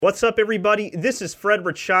What's up, everybody? This is Fred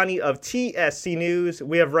Ricciani of TSC News.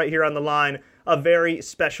 We have right here on the line a very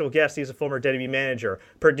special guest. He's a former WWE manager,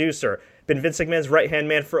 producer, been Vince McMahon's right-hand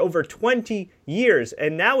man for over 20 years,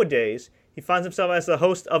 and nowadays he finds himself as the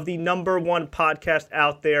host of the #1 podcast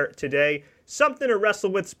out there today, Something to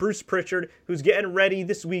Wrestle With's Bruce Pritchard, who's getting ready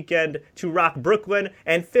this weekend to rock Brooklyn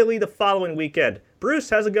and Philly the following weekend. Bruce,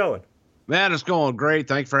 how's it going? Man, it's going great.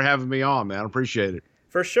 Thanks for having me on, man. I appreciate it.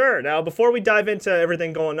 For sure. Now, before we dive into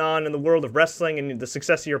everything going on in the world of wrestling and the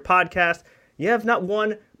success of your podcast, you have not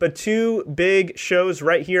one, but two big shows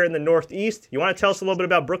right here in the Northeast. You want to tell us a little bit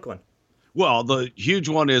about Brooklyn? Well, the huge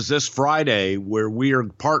one is this Friday, where we are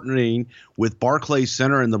partnering with Barclays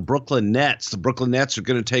Center and the Brooklyn Nets. The Brooklyn Nets are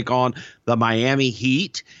going to take on the Miami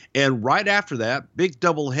Heat. And right after that, big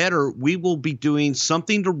doubleheader, we will be doing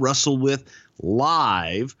Something to Wrestle With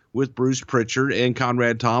live with Bruce Pritchard and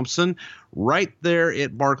Conrad Thompson right there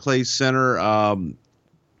at Barclays Center.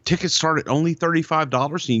 Tickets start at only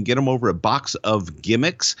 $35, and you can get them over at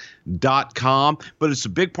boxofgimmicks.com. But it's a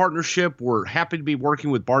big partnership. We're happy to be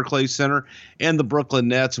working with Barclays Center and the Brooklyn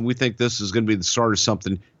Nets, and we think this is going to be the start of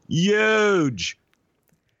something huge.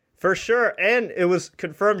 For sure. And it was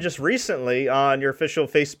confirmed just recently on your official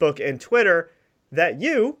Facebook and Twitter that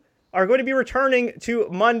you are going to be returning to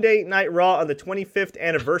Monday Night Raw on the 25th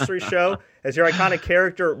anniversary show as your iconic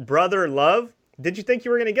character, Brother Love. Did you think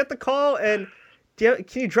you were going to get the call? And can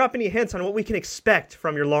you drop any hints on what we can expect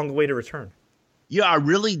from your long-awaited return? Yeah, I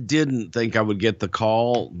really didn't think I would get the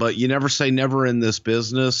call, but you never say never in this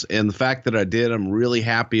business. And the fact that I did, I'm really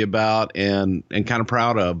happy about and kind of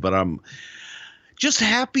proud of. But I'm just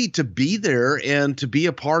happy to be there and to be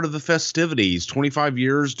a part of the festivities. 25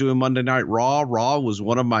 years doing Monday Night Raw. Raw was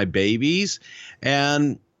one of my babies,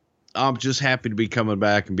 and I'm just happy to be coming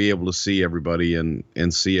back and be able to see everybody and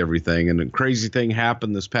see everything. And a crazy thing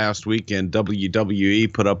happened this past weekend.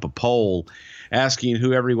 WWE put up a poll asking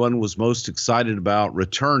who everyone was most excited about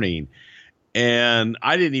returning. And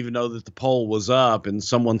I didn't even know that the poll was up, and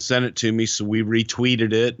someone sent it to me, so we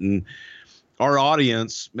retweeted it. And our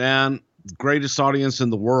audience, man, greatest audience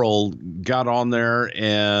in the world, got on there,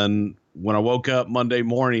 and when I woke up Monday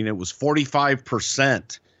morning, it was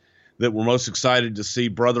 45% that were most excited to see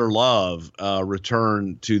Brother Love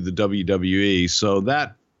return to the WWE. So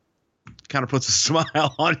that kind of puts a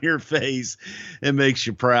smile on your face and makes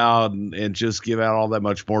you proud, and just give out all that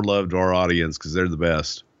much more love to our audience because they're the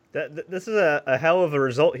best. This is a hell of a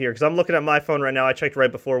result here, because I'm looking at my phone right now. I checked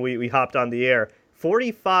right before we hopped on the air.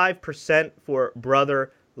 45% for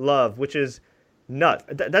Brother Love, which is nuts.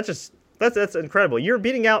 That's incredible. You're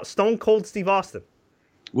beating out Stone Cold Steve Austin.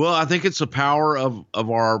 Well, I think it's the power of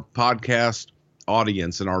our podcast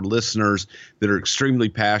audience and our listeners that are extremely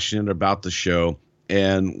passionate about the show.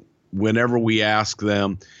 And whenever we ask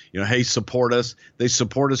them, hey, support us, they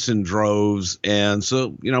support us in droves. And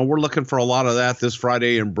so, we're looking for a lot of that this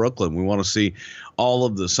Friday in Brooklyn. We want to see all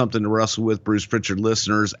of the Something to Wrestle With Bruce Pritchard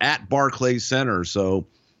listeners at Barclays Center. So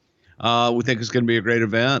we think it's going to be a great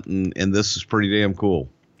event, and this is pretty damn cool.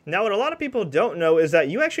 Now, what a lot of people don't know is that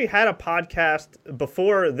you actually had a podcast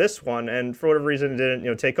before this one, and for whatever reason it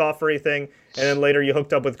didn't take off or anything, and then later you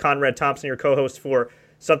hooked up with Conrad Thompson, your co-host for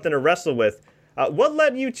Something to Wrestle With. What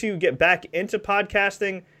led you to get back into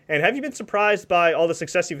podcasting, and have you been surprised by all the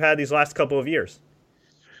success you've had these last couple of years?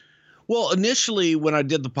 Well, initially, when I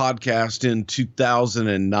did the podcast in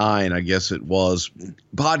 2009, I guess it was,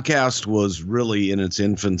 podcast was really in its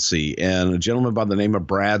infancy. And a gentleman by the name of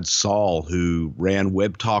Brad Saul, who ran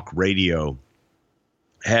Web Talk Radio,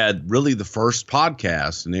 had really the first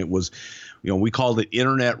podcast. And it was, we called it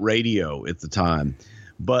Internet Radio at the time.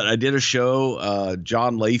 But I did a show,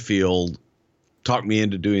 John Layfield talked me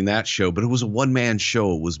into doing that show. But it was a one-man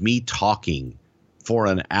show. It was me talking for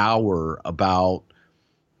an hour about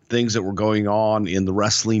things that were going on in the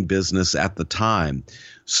wrestling business at the time.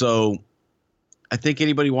 So I think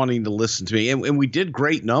anybody wanting to listen to me, and we did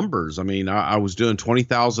great numbers. I mean, I was doing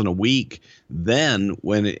 20,000 a week then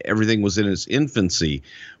when everything was in its infancy.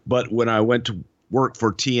 But when I went to work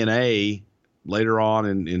for TNA later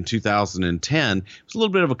on in 2010, it was a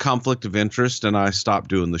little bit of a conflict of interest, and I stopped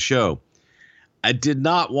doing the show. I did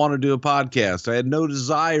not want to do a podcast. I had no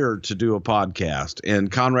desire to do a podcast.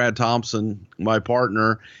 And Conrad Thompson, my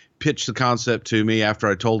partner, pitched the concept to me after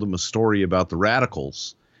I told him a story about the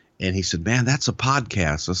Radicals. And he said, man, that's a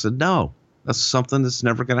podcast. I said, no, that's something that's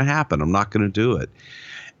never going to happen. I'm not going to do it.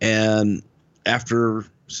 And after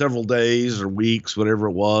several days or weeks, whatever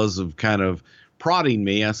it was, of kind of prodding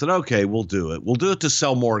me, I said, okay, we'll do it. We'll do it to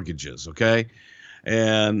sell mortgages, okay?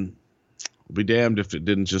 And I'll be damned if it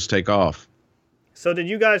didn't just take off. So did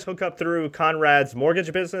you guys hook up through Conrad's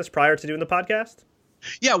mortgage business prior to doing the podcast?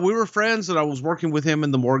 Yeah, we were friends, and I was working with him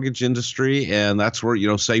in the mortgage industry, and that's where,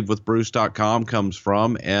 SaveWithBruce.com comes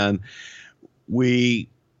from. And we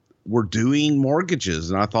were doing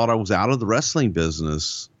mortgages, and I thought I was out of the wrestling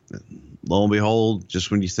business. Lo and behold,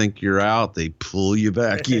 just when you think you're out, they pull you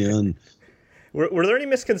back in. Were there any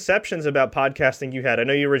misconceptions about podcasting you had? I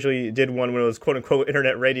know you originally did one when it was quote-unquote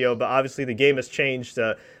internet radio, but obviously the game has changed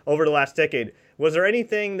over the last decade. Was there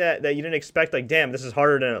anything that you didn't expect, like, damn, this is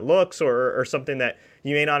harder than it looks, or something that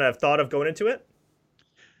you may not have thought of going into it?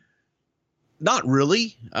 Not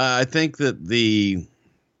really. I think that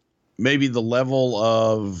maybe the level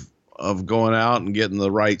of going out and getting the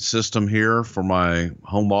right system here for my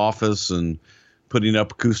home office and putting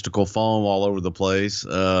up acoustical foam all over the place,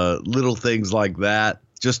 little things like that,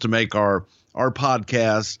 just to make our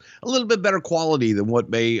podcast a little bit better quality than what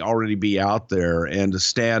may already be out there and to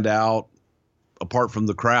stand out apart from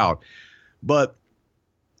the crowd. But,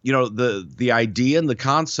 the idea and the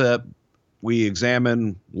concept, we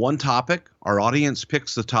examine one topic, our audience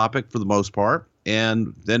picks the topic for the most part,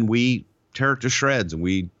 and then we tear it to shreds and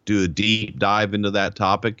we do a deep dive into that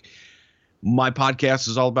topic. My podcast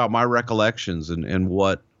is all about my recollections and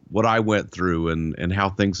what I went through and how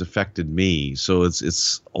things affected me. So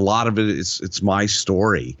it's a lot of it. It's my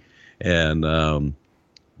story. And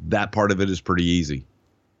that part of it is pretty easy.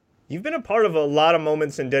 You've been a part of a lot of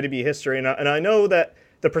moments in WWE history. And I know that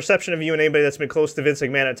the perception of you and anybody that's been close to Vince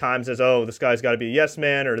McMahon at times is, oh, this guy's got to be a yes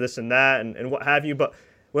man or this and that and what have you. But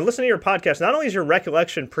when listening to your podcast, not only is your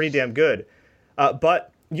recollection pretty damn good,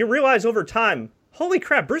 but you realize over time, holy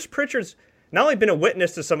crap, Bruce Pritchard's not only been a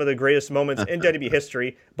witness to some of the greatest moments in WWE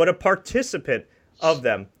history, but a participant of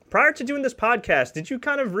them. Prior to doing this podcast, did you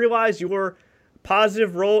kind of realize your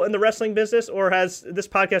positive role in the wrestling business, or has this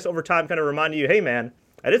podcast over time kind of reminded you, hey, man,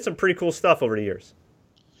 I did some pretty cool stuff over the years?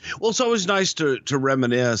 Well, it's always nice to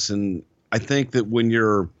reminisce, and I think that when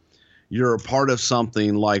you're a part of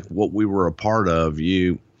something like what we were a part of,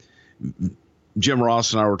 Jim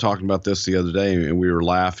Ross and I were talking about this the other day, and we were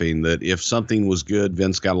laughing that if something was good,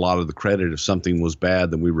 Vince got a lot of the credit. If something was bad,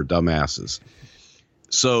 then we were dumbasses.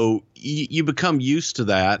 So you become used to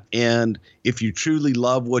that. And if you truly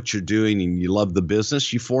love what you're doing and you love the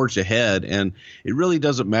business, you forge ahead. And it really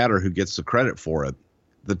doesn't matter who gets the credit for it.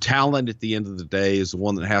 The talent at the end of the day is the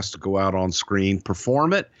one that has to go out on screen,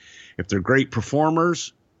 perform it. If they're great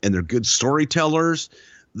performers and they're good storytellers,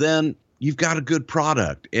 then you've got a good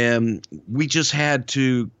product. And we just had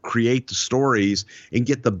to create the stories and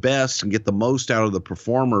get the best and get the most out of the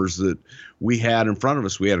performers that we had in front of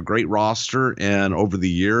us. We had a great roster, and over the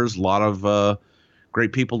years, a lot of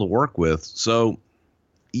great people to work with. So,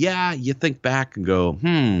 yeah, you think back and go,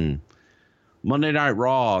 Monday Night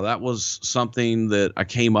Raw, that was something that I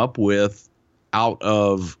came up with out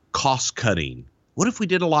of cost cutting. What if we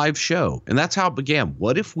did a live show? And that's how it began.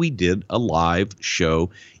 What if we did a live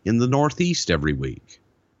show in the Northeast every week?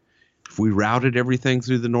 If we routed everything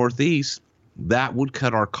through the Northeast, that would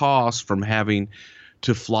cut our costs from having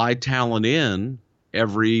to fly talent in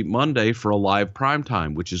every Monday for a live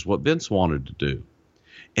primetime, which is what Vince wanted to do.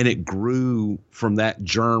 And it grew from that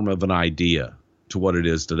germ of an idea to what it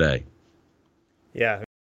is today. Yeah.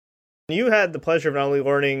 You had the pleasure of not only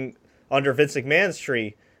learning under Vince McMahon's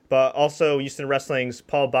tree, but also Houston Wrestling's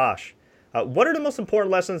Paul Boesch. What are the most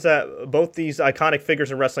important lessons that both these iconic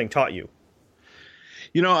figures in wrestling taught you?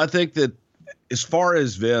 I think that as far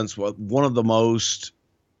as Vince, one of the most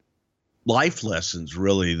life lessons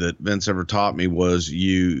really that Vince ever taught me was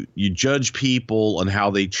you judge people on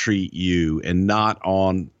how they treat you and not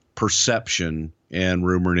on perception and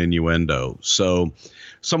rumor and innuendo. So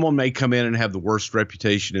someone may come in and have the worst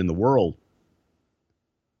reputation in the world.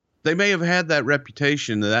 They may have had that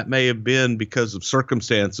reputation, and that may have been because of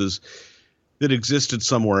circumstances that existed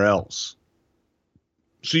somewhere else.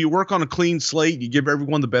 So you work on a clean slate. You give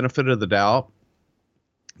everyone the benefit of the doubt.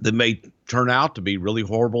 That may turn out to be really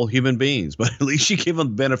horrible human beings, but at least you give them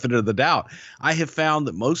the benefit of the doubt. I have found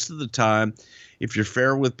that most of the time, if you're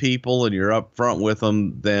fair with people and you're upfront with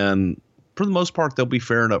them, then for the most part, they'll be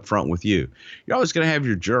fair and upfront with you. You're always going to have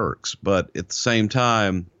your jerks, but at the same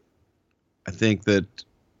time, I think that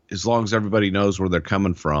as long as everybody knows where they're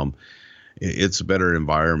coming from, it's a better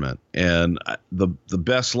environment. And the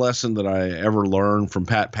best lesson that I ever learned from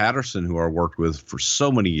Pat Patterson, who I worked with for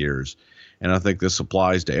so many years, and I think this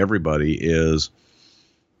applies to everybody, is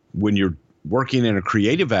when you're working in a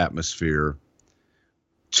creative atmosphere,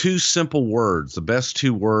 two simple words, the best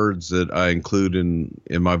two words that I include in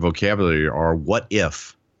my vocabulary are what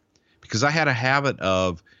if. Because I had a habit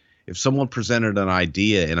of, if someone presented an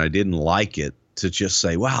idea and I didn't like it, to just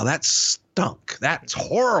say, wow, that stunk. That's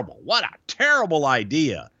horrible. What a terrible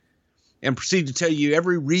idea. and proceed to tell you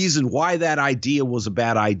every reason why that idea was a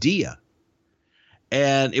bad idea.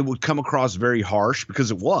 And it would come across very harsh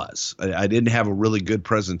because it was. I didn't have a really good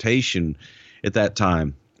presentation at that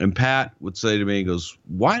time. And Pat would say to me, he goes,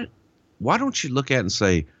 why don't you look at it and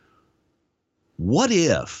say, what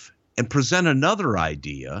if, and present another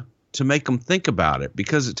idea to make them think about it?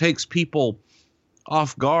 Because it takes people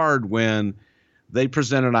off guard when they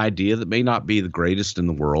present an idea that may not be the greatest in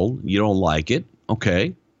the world. You don't like it.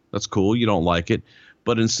 Okay, that's cool. You don't like it.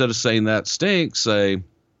 But instead of saying that stinks, say,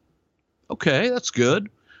 okay, that's good.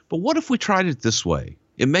 But what if we tried it this way?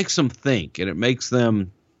 It makes them think, and it makes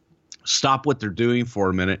them stop what they're doing for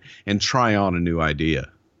a minute and try on a new idea.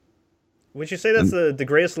 Would you say that's the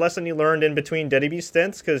greatest lesson you learned in between DeadyBee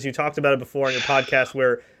stints? Because you talked about it before on your podcast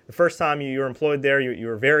where the first time you were employed there, you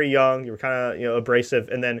were very young, you were kind of abrasive,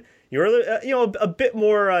 and then you were a bit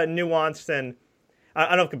more nuanced and I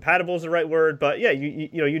don't know if compatible is the right word, but yeah,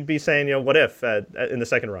 you'd be saying what if in the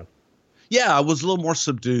second run. Yeah, I was a little more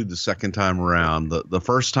subdued the second time around. The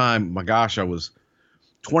first time, my gosh, I was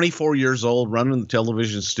 24 years old, running the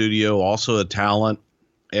television studio, also a talent,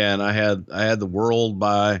 and I had the world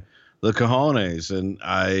by the cojones, and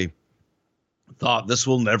I thought this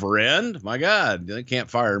will never end. My God, they can't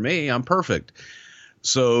fire me. I'm perfect.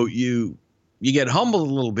 So you get humbled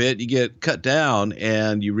a little bit, you get cut down,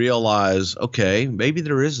 and you realize, okay, maybe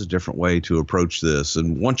there is a different way to approach this.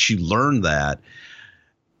 And once you learn that,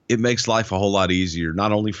 it makes life a whole lot easier,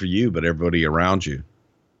 not only for you, but everybody around you.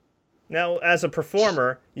 Now, as a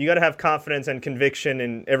performer, you got to have confidence and conviction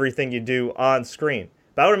in everything you do on screen.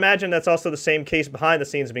 But I would imagine that's also the same case behind the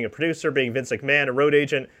scenes, being a producer, being Vince McMahon, a road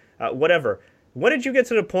agent, whatever. When did you get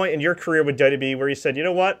to the point in your career with WWE where you said, you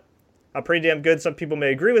know what, I'm pretty damn good. Some people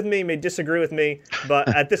may agree with me, may disagree with me,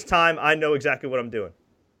 but at this time, I know exactly what I'm doing.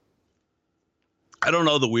 I don't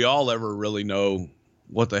know that we all ever really know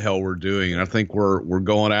what the hell we're doing. And I think we're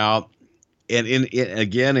going out and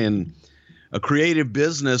in a creative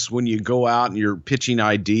business, when you go out and you're pitching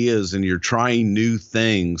ideas and you're trying new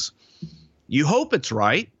things, you hope it's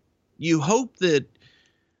right. You hope that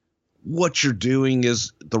what you're doing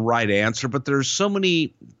is the right answer, but there's a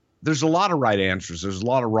lot of right answers. There's a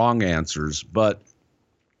lot of wrong answers, but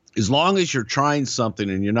as long as you're trying something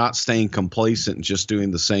and you're not staying complacent and just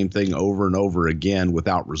doing the same thing over and over again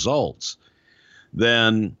without results,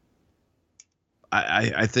 then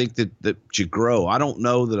I think that you grow. I don't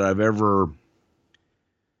know that I've ever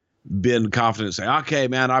been confident to say, okay,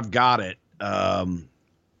 man, I've got it. I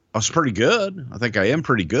was pretty good. I think I am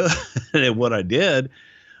pretty good at what I did.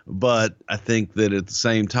 But I think that at the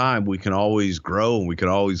same time, we can always grow and we can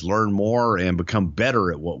always learn more and become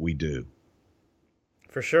better at what we do.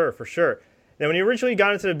 For sure, for sure. Now, when you originally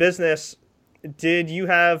got into the business, did you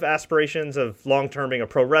have aspirations of long-term being a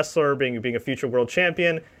pro wrestler, being a future world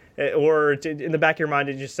champion? Or in the back of your mind,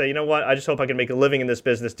 did you say, you know what, I just hope I can make a living in this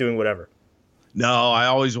business doing whatever? No, I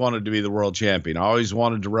always wanted to be the world champion. I always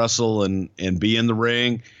wanted to wrestle and be in the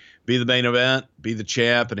ring, be the main event, be the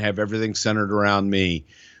champ, and have everything centered around me.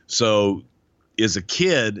 So as a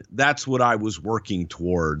kid, that's what I was working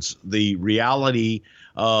towards. The reality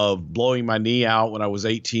of blowing my knee out when I was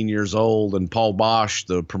 18 years old, and Paul Bosch,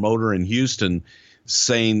 the promoter in Houston,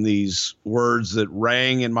 saying these words that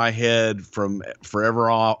rang in my head from forever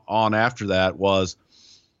on after that was,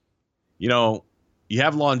 you know, you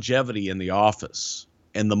have longevity in the office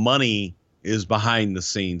and the money is behind the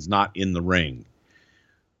scenes, not in the ring.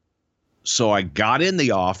 So I got in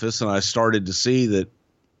the office and I started to see that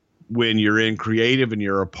when you're in creative and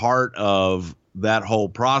you're a part of that whole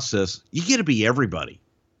process, you get to be everybody.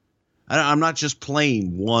 I'm not just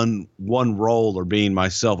playing one role or being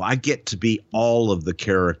myself. I get to be all of the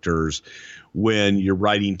characters when you're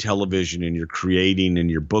writing television and you're creating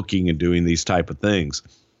and you're booking and doing these type of things.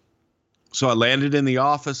 So I landed in the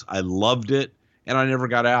office. I loved it, and I never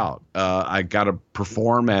got out. I got to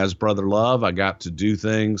perform as Brother Love. I got to do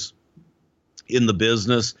things in the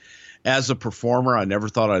business as a performer. I never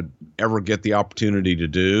thought I'd ever get the opportunity to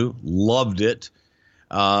do. Loved it.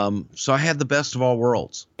 So I had the best of all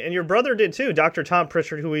worlds. And your brother did too, Dr. Tom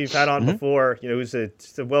Pritchard, who we've had on before, who's a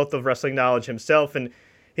wealth of wrestling knowledge himself. And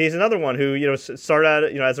he's another one who, started out,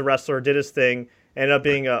 as a wrestler, did his thing, ended up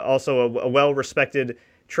being also a well-respected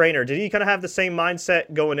trainer. Did he kind of have the same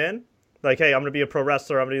mindset going in? Like, hey, I'm going to be a pro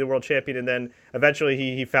wrestler, I'm going to be the world champion. And then eventually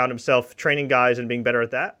he found himself training guys and being better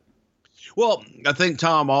at that? Well, I think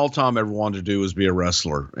all Tom ever wanted to do was be a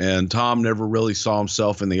wrestler. And Tom never really saw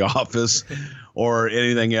himself in the office or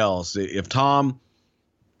anything else. If Tom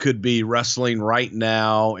could be wrestling right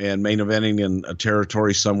now and main eventing in a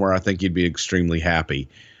territory somewhere, I think he'd be extremely happy.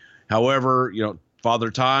 However,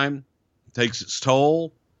 Father Time takes its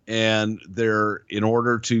toll. and they're, in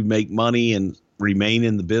order to make money and remain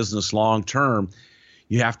in the business long term,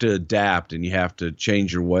 you have to adapt and you have to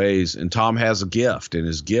change your ways. And Tom has a gift, and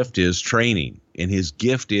his gift is training, and his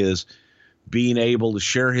gift is being able to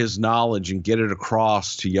share his knowledge and get it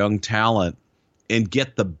across to young talent and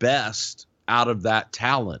get the best out of that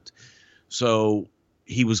talent. So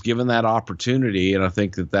he was given that opportunity, and I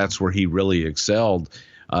think that that's where he really excelled.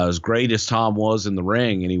 As great as Tom was in the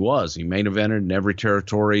ring, and he main evented in every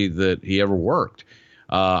territory that he ever worked.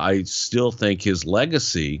 I still think his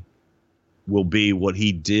legacy will be what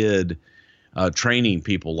he did training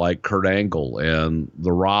people like Kurt Angle and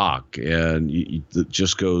The Rock, and it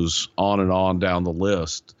just goes on and on down the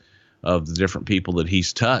list of the different people that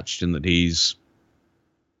he's touched and that he's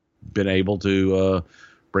been able to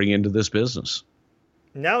bring into this business.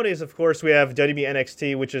 Nowadays, of course, we have WWE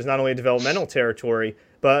NXT, which is not only a developmental territory,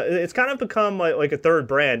 but it's kind of become like a third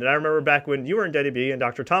brand. And I remember back when you were in WWE and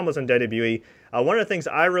Dr. Tom was in WWE, one of the things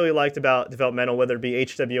I really liked about developmental, whether it be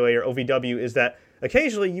HWA or OVW, is that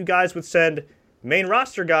occasionally you guys would send main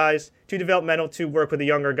roster guys to developmental to work with the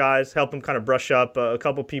younger guys, help them kind of brush up. A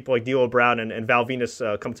couple people like D'Lo Brown and Val Venus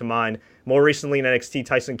come to mind. More recently in NXT,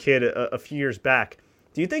 Tyson Kidd a few years back.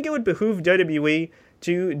 Do you think it would behoove WWE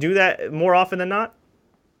to do that more often than not?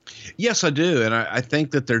 Yes, I do. And I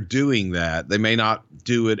think that they're doing that. They may not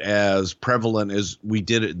do it as prevalent as we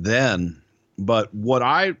did it then. But what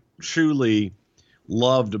I truly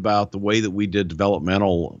loved about the way that we did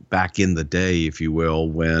developmental back in the day, if you will,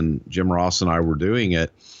 when Jim Ross and I were doing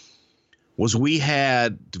it, was we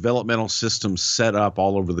had developmental systems set up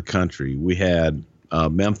all over the country. We had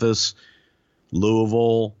Memphis,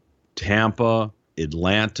 Louisville, Tampa,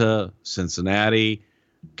 Atlanta, Cincinnati,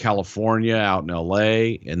 California, out in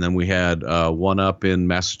LA, and then we had one up in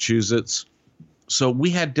Massachusetts. So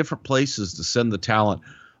we had different places to send the talent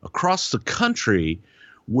across the country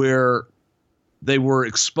where they were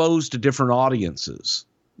exposed to different audiences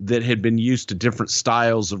that had been used to different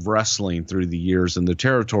styles of wrestling through the years in the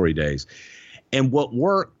territory days. And what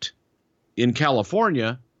worked in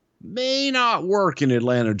California may not work in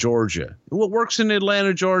Atlanta, Georgia. What works in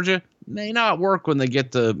Atlanta, Georgia may not work when they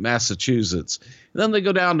get to Massachusetts. And then they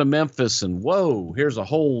go down to Memphis and whoa, here's a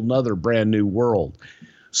whole nother brand new world.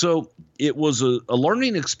 So it was a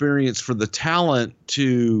learning experience for the talent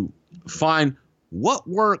to find what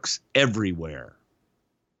works everywhere.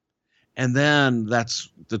 And then that's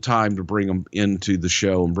the time to bring them into the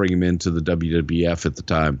show and bring them into the WWF at the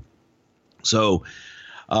time. So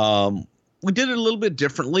we did it a little bit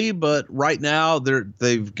differently, but right now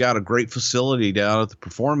they've got a great facility down at the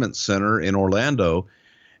Performance Center in Orlando,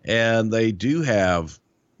 and they do have,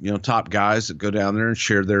 top guys that go down there and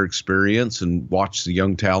share their experience and watch the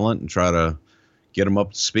young talent and try to get them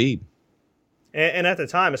up to speed. And at the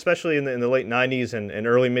time, especially in the late 90s and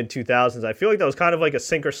early mid-2000s, I feel like that was kind of like a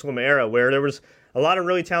sink or swim era where there was a lot of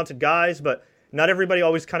really talented guys, but not everybody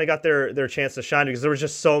always kind of got their chance to shine because there was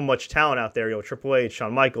just so much talent out there. Triple H,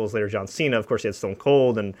 Shawn Michaels, later John Cena. Of course, you had Stone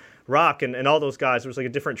Cold and Rock and all those guys. There was like a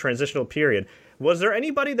different transitional period. Was there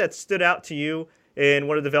anybody that stood out to you in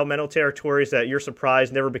one of the developmental territories that you're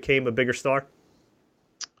surprised never became a bigger star?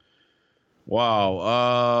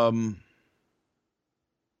 Wow.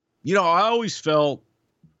 I always felt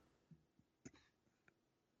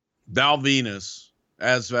Val Venus,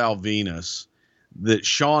 that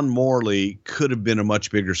Sean Morley could have been a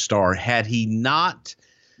much bigger star had he not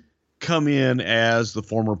come in as the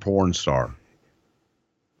former porn star.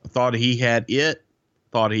 I thought he had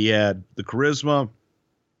thought he had the charisma,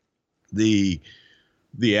 the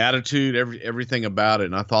attitude, everything about it.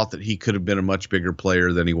 And I thought that he could have been a much bigger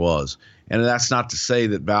player than he was. And that's not to say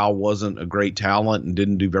that Val wasn't a great talent and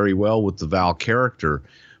didn't do very well with the Val character.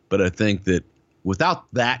 But I think that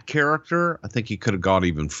without that character, I think he could have gone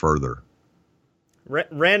even further.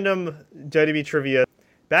 Random WWE trivia.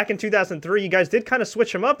 Back in 2003, you guys did kind of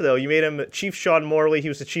switch him up, though. You made him Chief Sean Morley. He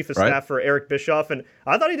was the chief of staff for Eric Bischoff. And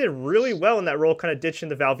I thought he did really well in that role, kind of ditching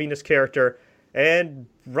the Val Venus character. And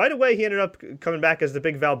right away, he ended up coming back as the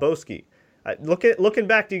big Val Boesky. Looking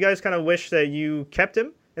back, do you guys kind of wish that you kept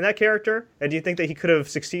him in that character? And do you think that he could have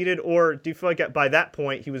succeeded? Or do you feel like by that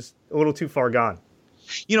point, he was a little too far gone?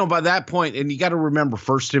 By that point, and you got to remember,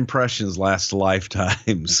 first impressions last a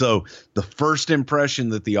lifetime. So the first impression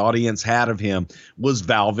that the audience had of him was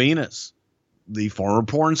Val Venus, the former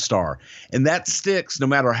porn star. And that sticks no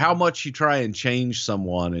matter how much you try and change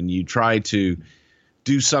someone and you try to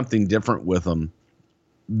do something different with them.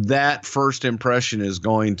 That first impression is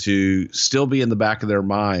going to still be in the back of their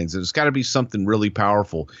minds. And it's got to be something really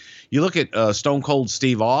powerful. You look at Stone Cold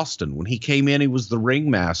Steve Austin. When he came in, he was the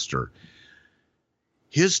ringmaster.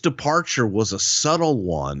 his departure was a subtle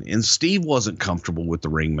one, and Steve wasn't comfortable with the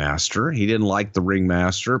ringmaster. He didn't like the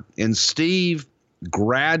ringmaster, and Steve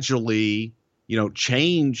gradually,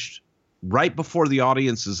 changed right before the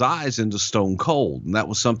audience's eyes into Stone Cold. And that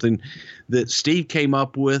was something that Steve came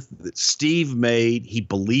up with, that Steve made. He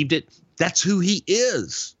believed it. That's who he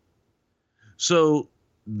is. So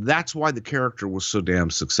that's why the character was so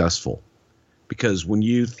damn successful. Because when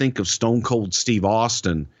you think of Stone Cold Steve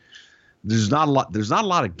Austin, there's not a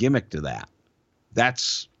lot of gimmick to that.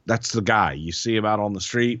 That's the guy. You see him out on the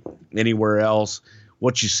street, anywhere else,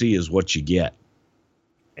 what you see is what you get.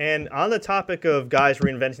 And on the topic of guys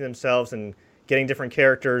reinventing themselves and getting different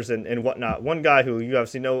characters and whatnot, one guy who you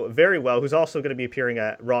obviously know very well, who's also going to be appearing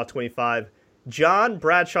at Raw 25, John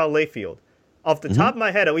Bradshaw Layfield. Off the top of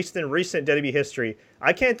my head, at least in recent WWE history,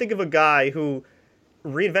 I can't think of a guy who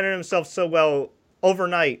reinvented himself so well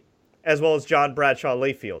overnight as well as John Bradshaw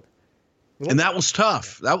Layfield. And that was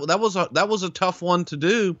tough. That was a tough one to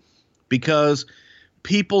do, because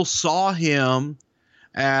people saw him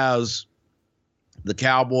as the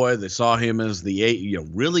Cowboy. They saw him as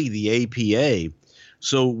really the APA.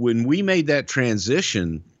 So when we made that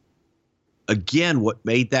transition, again, what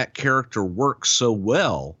made that character work so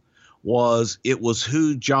well was it was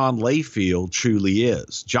who John Layfield truly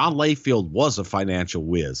is. John Layfield was a financial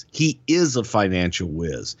whiz. He is a financial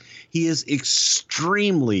whiz. He is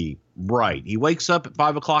extremely bright. He wakes up at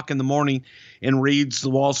 5 o'clock in the morning and reads the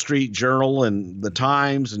Wall Street Journal and the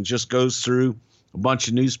Times and just goes through a bunch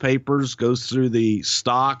of newspapers, goes through the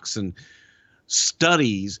stocks and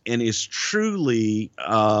studies, and is truly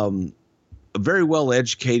a very well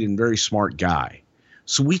educated and very smart guy.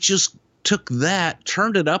 So we just took that,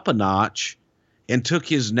 turned it up a notch, and took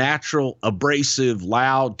his natural, abrasive,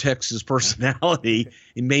 loud Texas personality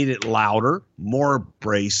and made it louder, more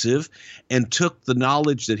abrasive, and took the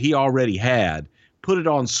knowledge that he already had, put it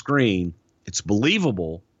on screen. It's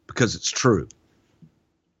believable because it's true.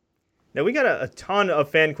 Now, we got a ton of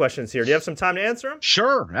fan questions here. Do you have some time to answer them?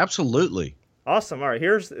 Sure, absolutely. Awesome. All right,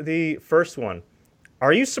 here's the first one.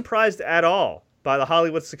 Are you surprised at all by the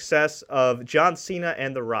Hollywood success of John Cena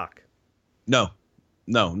and The Rock? No,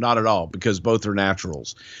 not at all, because both are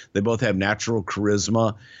naturals. They both have natural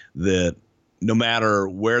charisma that no matter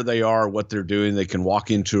where they are, what they're doing, they can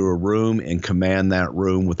walk into a room and command that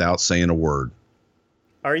room without saying a word.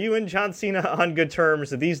 Are you and John Cena on good terms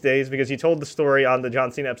these days? Because you told the story on the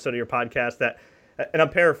John Cena episode of your podcast that, and I'm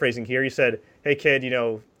paraphrasing here, you said, hey, kid,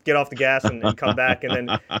 get off the gas and come back. And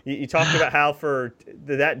then you talked about how for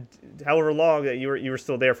that, however long that you were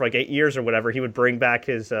still there for like 8 years or whatever, he would bring back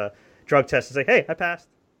his drug test and say, hey, I passed.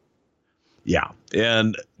 Yeah.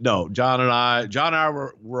 And no, John and I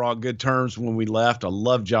were on good terms when we left. I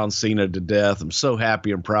love John Cena to death. I'm so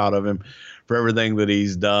happy and proud of him for everything that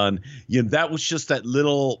he's done. That was just that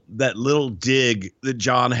little dig that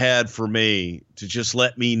John had for me to just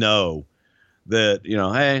let me know that,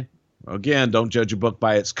 hey, again, don't judge a book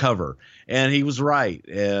by its cover. And he was right.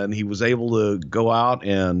 And he was able to go out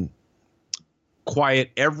and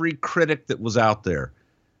quiet every critic that was out there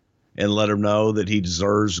and let him know that he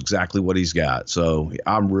deserves exactly what he's got. So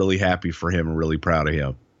I'm really happy for him and really proud of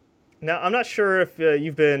him. Now, I'm not sure if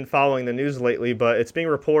you've been following the news lately, but it's being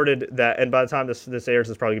reported that, and by the time this airs,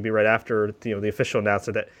 it's probably going to be right after the official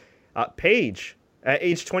announcement, that Paige, at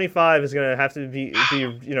age 25, is going to have to be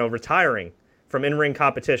retiring from in-ring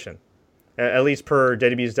competition, at least per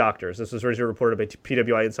WWE's doctors. This was originally reported by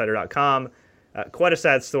PWIinsider.com. Quite a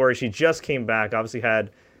sad story. She just came back, obviously had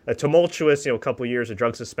a tumultuous, couple of years of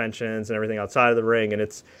drug suspensions and everything outside of the ring, and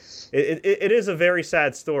it is a very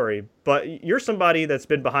sad story. But you're somebody that's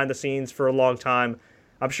been behind the scenes for a long time.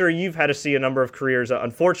 I'm sure you've had to see a number of careers,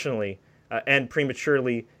 unfortunately, end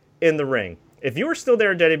prematurely in the ring. If you were still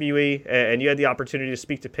there in WWE and you had the opportunity to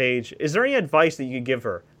speak to Paige, is there any advice that you could give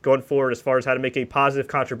her going forward as far as how to make a positive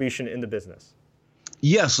contribution in the business?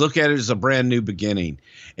 Yes, look at it as a brand new beginning.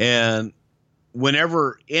 And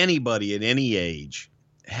whenever anybody at any age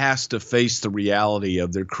has to face the reality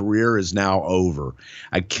of their career is now over,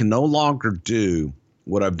 I can no longer do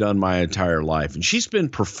what I've done my entire life. And she's been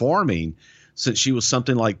performing since she was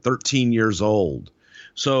something like 13 years old.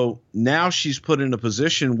 So now she's put in a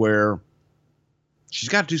position where she's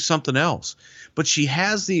got to do something else. But she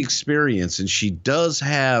has the experience and she does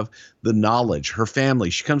have the knowledge. Her family,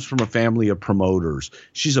 she comes from a family of promoters.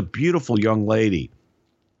 She's a beautiful young lady.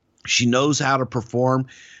 She knows how to perform,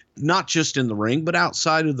 not just in the ring, but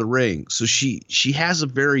outside of the ring. So she has a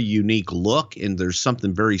very unique look, and there's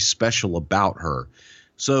something very special about her.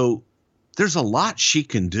 So there's a lot she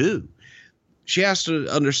can do. She has to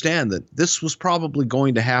understand that this was probably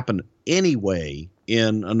going to happen anyway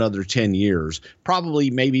in another 10 years, probably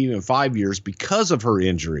maybe even 5 years because of her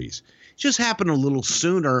injuries. It just happened a little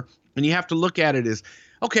sooner, and you have to look at it as,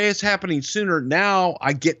 okay, it's happening sooner. Now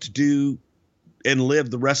I get to do and live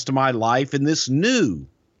the rest of my life in this new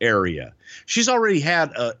area. She's already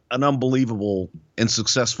had an unbelievable and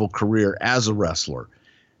successful career as a wrestler.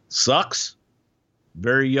 Sucks,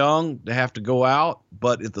 very young to have to go out,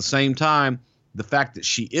 but at the same time, the fact that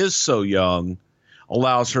she is so young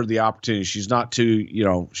allows her the opportunity. She's not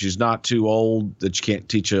too old that you can't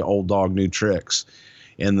teach an old dog new tricks,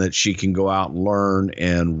 and that she can go out and learn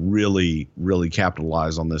and really, really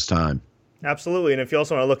capitalize on this time. Absolutely. And if you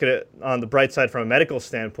also want to look at it on the bright side from a medical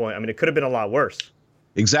standpoint, I mean, it could have been a lot worse.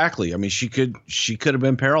 Exactly. I mean, she could have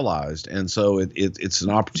been paralyzed. And so it's an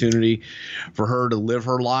opportunity for her to live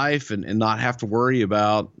her life and not have to worry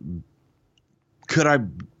about,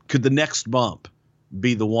 could the next bump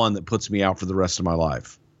be the one that puts me out for the rest of my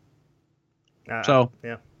life?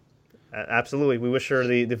 Yeah, absolutely. We wish her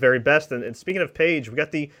the very best. And speaking of Paige, we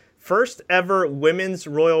got the first ever Women's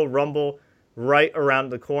Royal Rumble right around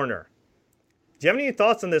the corner. Do you have any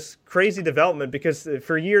thoughts on this crazy development? Because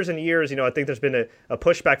for years and years, I think there's been a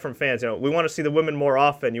pushback from fans. We want to see the women more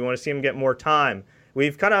often. You want to see them get more time.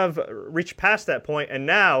 We've kind of reached past that point, and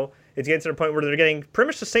now it's getting to the point where they're getting pretty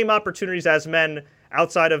much the same opportunities as men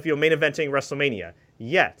outside of main eventing WrestleMania.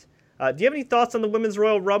 Yet, do you have any thoughts on the Women's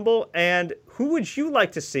Royal Rumble, and who would you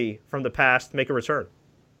like to see from the past make a return?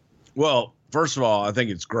 Well, first of all, I think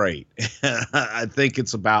it's great. I think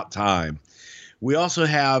it's about time. We also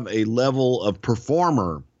have a level of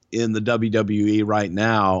performer in the WWE right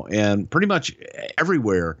now and pretty much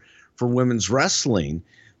everywhere for women's wrestling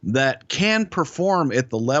that can perform at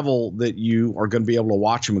the level that you are going to be able to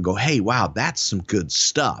watch them and go, hey, wow, that's some good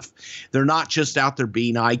stuff. They're not just out there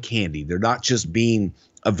being eye candy. They're not just being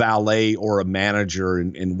a valet or a manager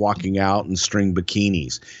and walking out in string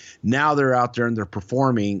bikinis. Now they're out there and they're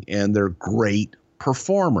performing, and they're great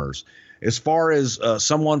performers. As far as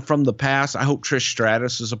someone from the past, I hope Trish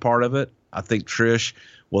Stratus is a part of it. I think Trish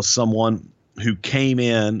was someone who came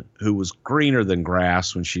in who was greener than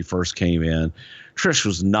grass when she first came in. Trish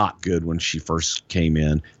was not good when she first came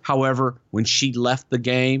in. However, when she left the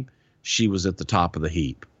game, she was at the top of the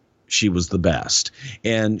heap. She was the best.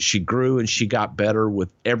 And she grew and she got better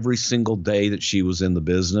with every single day that she was in the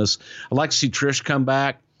business. I'd like to see Trish come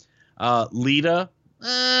back. Lita,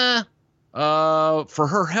 for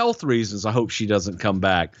her health reasons, I hope she doesn't come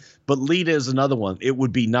back. But Lita is another one. It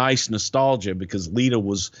would be nice nostalgia because Lita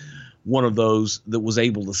was one of those that was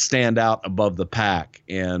able to stand out above the pack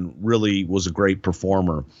and really was a great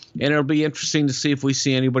performer. And it'll be interesting to see if we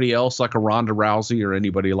see anybody else like a Ronda Rousey or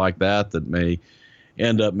anybody like that may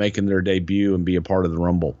end up making their debut and be a part of the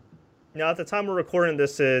Rumble. Now, at the time we're recording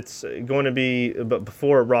this, it's going to be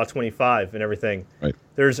before Raw 25 and everything. Right.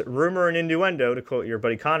 There's rumor and innuendo, to quote your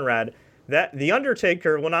buddy Conrad, that The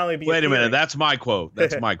Undertaker will not only be... Wait a minute, that's my quote.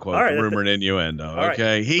 That's my quote, right, rumor and innuendo.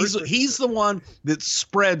 Okay, right. He's the one that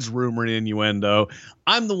spreads rumor and innuendo.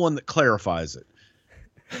 I'm the one that clarifies it.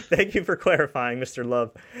 Thank you for clarifying, Mr.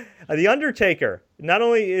 Love. The Undertaker, not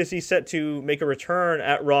only is he set to make a return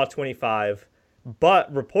at Raw 25,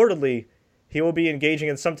 but reportedly he will be engaging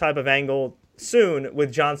in some type of angle soon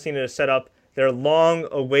with John Cena to set up their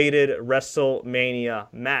long-awaited WrestleMania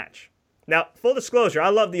match. Now, full disclosure, I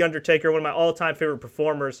love The Undertaker, one of my all-time favorite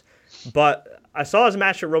performers, but I saw his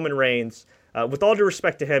match at Roman Reigns. With all due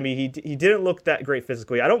respect to him, he didn't look that great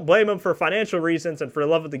physically. I don't blame him for financial reasons and for the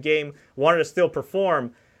love of the game, wanted to still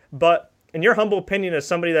perform. But in your humble opinion, as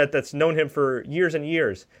somebody that's known him for years and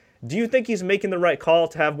years, do you think he's making the right call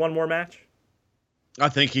to have one more match? I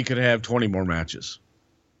think he could have 20 more matches.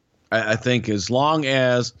 I think as long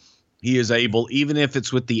as he is able, even if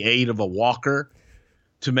it's with the aid of a walker,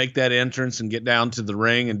 to make that entrance and get down to the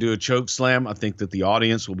ring and do a choke slam, I think that the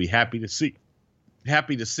audience will be happy to see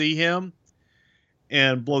him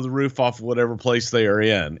and blow the roof off of whatever place they are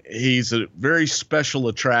in. He's a very special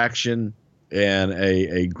attraction and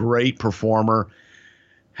a great performer.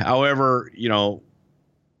 However,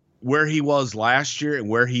 where he was last year and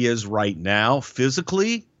where he is right now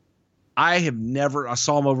physically, I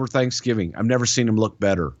saw him over Thanksgiving. I've never seen him look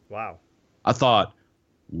better. Wow. I thought,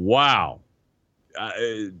 wow.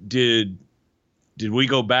 Did we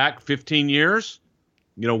go back 15 years?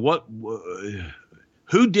 Who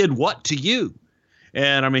did what to you?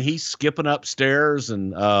 And I mean, he's skipping upstairs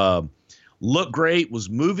and looked great, was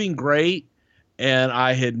moving great. And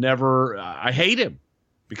I hate him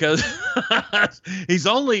because he's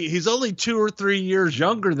only 2 or 3 years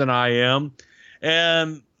younger than I am.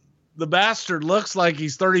 And the bastard looks like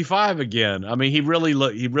he's 35 again. I mean, he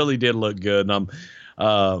really did look good. And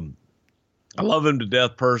I love him to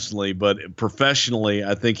death personally, but professionally,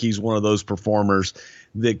 I think he's one of those performers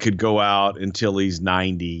that could go out until he's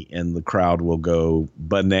 90 and the crowd will go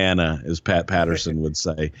banana, as Pat Patterson would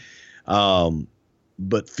say.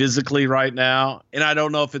 But physically right now, and I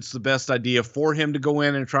don't know if it's the best idea for him to go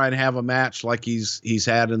in and try and have a match like he's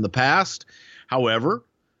had in the past. However,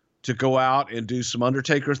 to go out and do some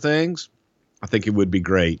Undertaker things, I think it would be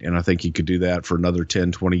great. And I think he could do that for another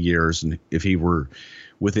 10, 20 years. And if he were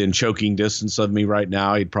within choking distance of me right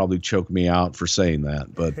now, he'd probably choke me out for saying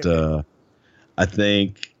that. But I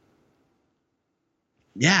think,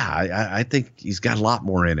 I think he's got a lot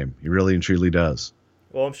more in him. He really and truly does.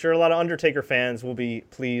 Well, I'm sure a lot of Undertaker fans will be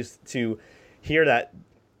pleased to hear that.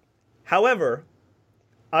 However,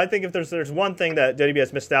 I think if there's one thing that WWE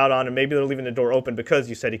has missed out on, and maybe they're leaving the door open because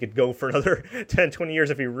you said he could go for another 10, 20 years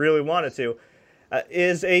if he really wanted to,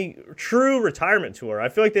 is a true retirement tour. I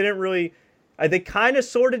feel like they didn't really... they kind of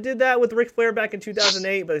sort of did that with Ric Flair back in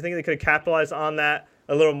 2008, but I think they could have capitalized on that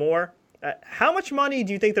a little more. How much money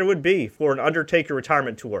do you think there would be for an Undertaker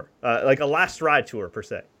retirement tour, like a last ride tour per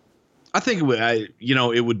se? I think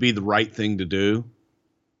it would be the right thing to do.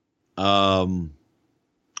 I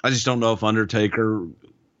just don't know if Undertaker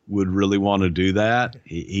would really want to do that.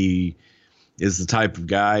 He is the type of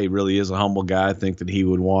guy. He really is a humble guy. I think that he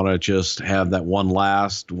would want to just have that one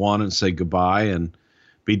last one and say goodbye and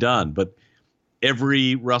be done. But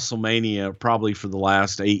every WrestleMania, probably for the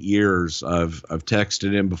last 8 years, I've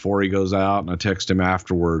texted him before he goes out, and I text him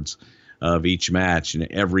afterwards of each match.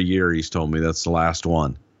 And every year he's told me that's the last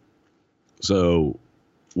one. So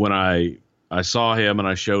when I saw him and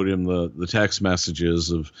I showed him the text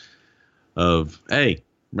messages of, hey,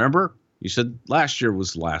 remember? You said last year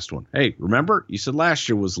was the last one. Hey, remember? You said last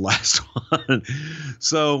year was the last one.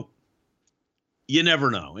 So you never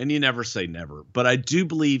know, and you never say never. But I do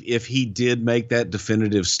believe if he did make that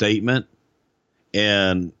definitive statement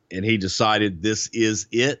and he decided this is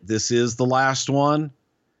it, this is the last one,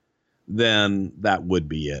 then that would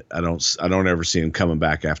be it. I don't ever see him coming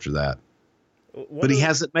back after that. But he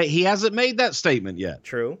hasn't made that statement yet.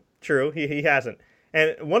 True. He hasn't.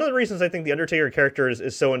 And one of the reasons I think the Undertaker character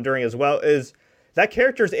is so enduring as well is that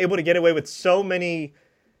character is able to get away with so many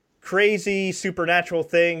crazy supernatural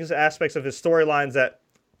things, aspects of his storylines that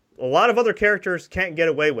a lot of other characters can't get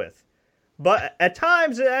away with. But at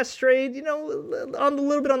times it has strayed, on a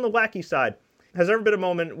little bit on the wacky side. Has there ever been a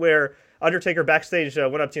moment where Undertaker backstage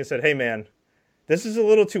went up to you and said, "Hey man, this is a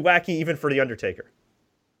little too wacky even for the Undertaker"?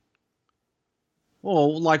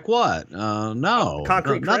 Well, like what? No.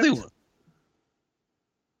 Concrete nothing.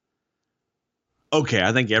 Okay,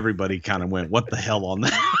 I think everybody kind of went, what the hell on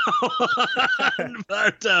that?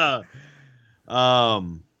 But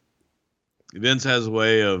Vince has a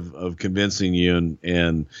way of convincing you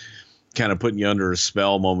and kind of putting you under a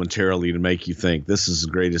spell momentarily to make you think this is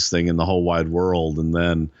the greatest thing in the whole wide world. And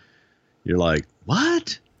then you're like,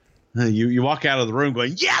 what? You walk out of the room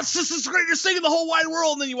going, yes, this is the greatest thing in the whole wide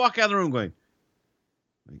world. And then you walk out of the room going,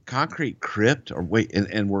 concrete crypt? Or wait,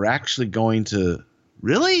 and we're actually going to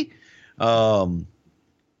really?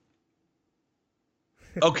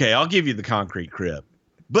 Okay, I'll give you the concrete crypt.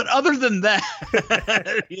 But other than that,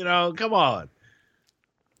 come on.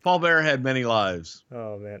 Paul Bearer had many lives.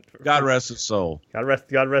 Oh man, God rest his soul. God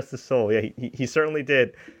rest his soul. Yeah, he certainly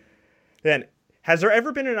did. Then, has there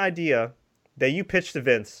ever been an idea that you pitched to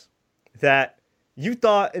Vince that you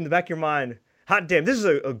thought in the back of your mind, hot damn, this is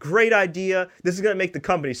a great idea. This is going to make the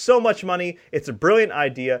company so much money. It's a brilliant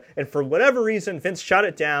idea. And for whatever reason, Vince shot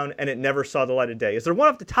it down and it never saw the light of day. Is there one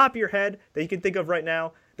off the top of your head that you can think of right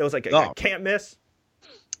now that was like, I can't miss?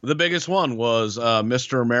 The biggest one was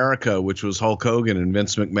Mr. America, which was Hulk Hogan and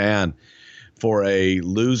Vince McMahon for a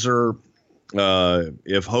loser.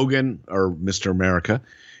 If Hogan or Mr. America,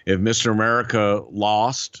 if Mr. America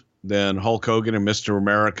lost, then Hulk Hogan and Mr.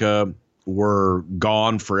 America were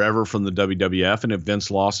gone forever from the WWF. And if Vince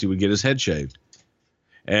lost, he would get his head shaved.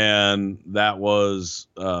 And that was,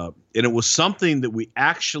 and it was something that we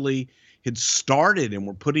actually had started and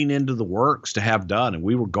were putting into the works to have done. And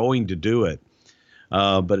we were going to do it.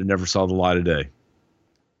 But it never saw the light of day.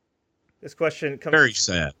 This question comes very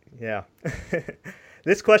sad. Yeah.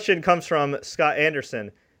 This question comes from Scott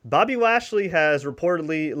Anderson. Bobby Lashley has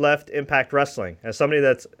reportedly left Impact Wrestling. As somebody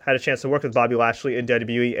that's had a chance to work with Bobby Lashley in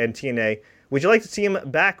WWE and TNA, would you like to see him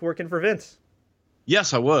back working for Vince?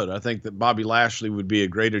 Yes, I would. I think that Bobby Lashley would be a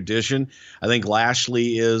great addition. I think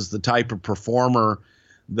Lashley is the type of performer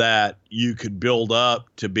that you could build up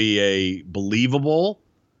to be a believable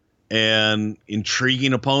and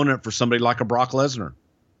intriguing opponent for somebody like a Brock Lesnar.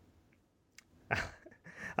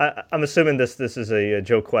 I'm assuming this is a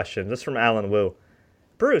joke question. This is from Alan Wu.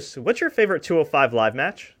 Bruce, what's your favorite 205 live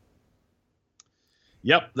match?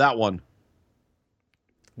 Yep, that one.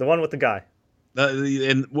 The one with the guy.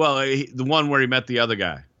 The one where he met the other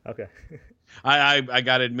guy. Okay. I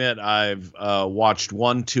got to admit, I've watched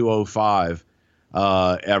 205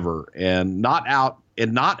 ever, and not out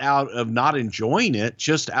of not enjoying it,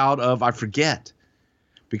 just out of I forget,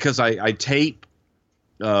 because I tape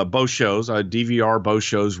both shows, I DVR both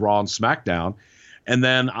shows, Raw and SmackDown, and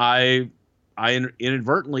then I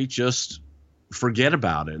inadvertently just forget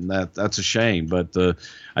about it, and that's a shame. But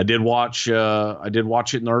I did watch it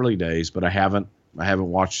in the early days, but I haven't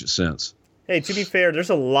watched it since. Hey, to be fair,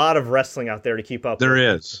 there's a lot of wrestling out there to keep up with.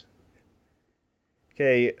 There is.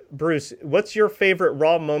 Okay, Bruce, what's your favorite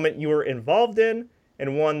Raw moment you were involved in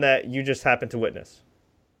and one that you just happened to witness?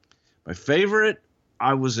 My favorite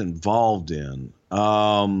I was involved in.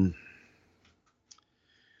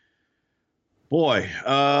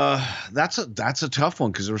 That's a tough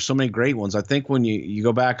one because there were so many great ones. I think when you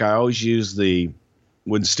go back, I always use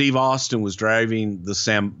when Steve Austin was driving the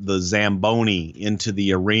Zamboni into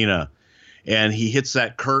the arena and he hits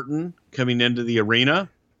that curtain coming into the arena.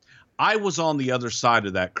 I was on the other side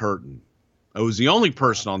of that curtain. I was the only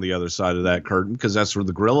person on the other side of that curtain because that's where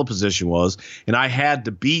the gorilla position was, and I had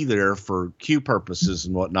to be there for cue purposes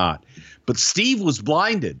and whatnot. But Steve was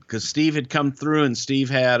blinded because Steve had come through and Steve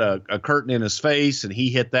had a curtain in his face, and he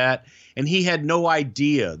hit that, and he had no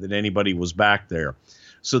idea that anybody was back there.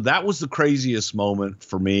 So that was the craziest moment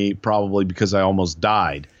for me, probably because I almost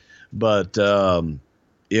died. But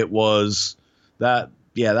it was that.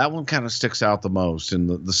 Yeah, that one kind of sticks out the most. And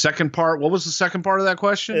the second part, what was the second part of that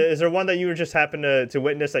question? Is there one that you just happened to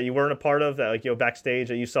witness that you weren't a part of, that backstage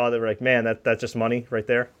that you saw that were like, man, that's just money right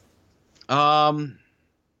there? God,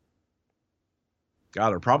 there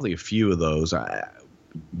are probably a few of those.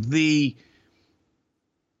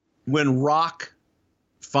 When Rock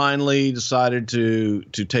finally decided to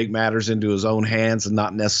take matters into his own hands and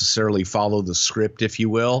not necessarily follow the script, if you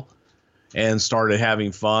will, and started having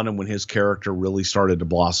fun, and when his character really started to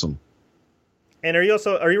blossom. And are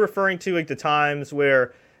you referring to like the times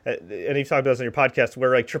where, and you've talked about this on your podcast,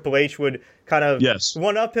 where like Triple H would kind of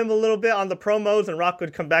one up him a little bit on the promos, and Rock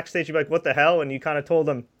would come backstage and be like, "What the hell?" And you kind of told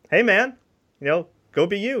him, "Hey man, go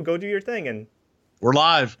be you, go do your thing." And we're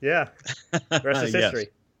live. Yeah, rest is history.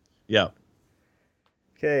 Yeah.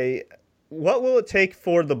 Okay. What will it take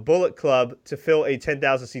for the Bullet Club to fill a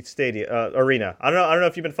 10,000-seat stadium arena? I don't know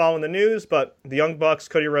if you've been following the news, but the Young Bucks,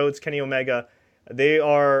 Cody Rhodes, Kenny Omega, they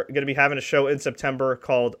are going to be having a show in September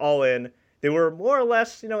called All In. They were more or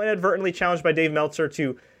less, inadvertently challenged by Dave Meltzer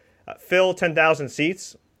to fill 10,000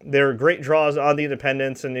 seats. They're great draws on the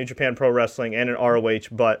independents and New Japan Pro Wrestling and in ROH,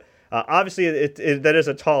 but obviously that is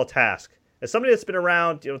a tall task. As somebody that's been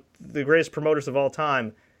around, the greatest promoters of all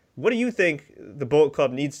time, what do you think the Bullet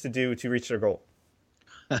Club needs to do to reach their goal?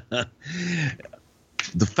 The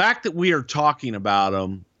fact that we are talking about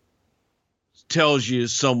them tells you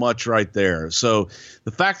so much right there. So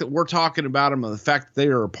the fact that we're talking about them and the fact that they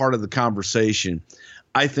are a part of the conversation,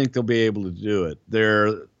 I think they'll be able to do it.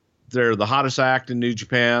 They're the hottest act in New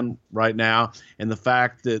Japan right now, and the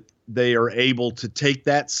fact that they are able to take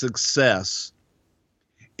that success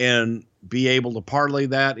and be able to parlay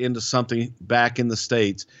that into something back in the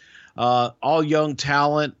States. All young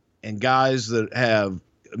talent and guys that have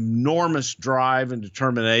enormous drive and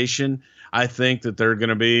determination. I think that they're going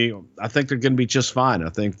to be just fine. I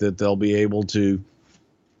think that they'll be able to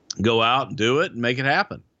go out and do it and make it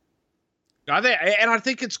happen. I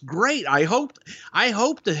think it's great. I hope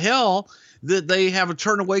to hell that they have a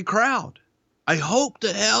turnaway crowd. I hope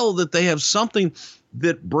to hell that they have something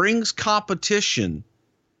that brings competition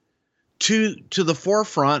to the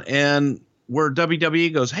forefront, and where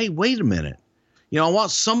WWE goes, hey, wait a minute. I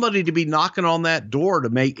want somebody to be knocking on that door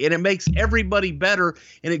and it makes everybody better,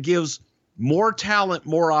 and it gives more talent,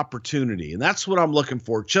 more opportunity. And that's what I'm looking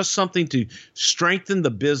for. Just something to strengthen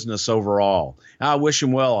the business overall. I wish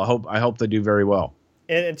them well. I hope they do very well.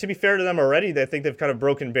 And to be fair to them already, I think they've kind of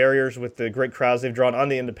broken barriers with the great crowds they've drawn on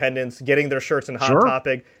the independents, getting their shirts in Hot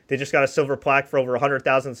Topic. They just got a silver plaque for over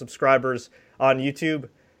 100,000 subscribers on YouTube.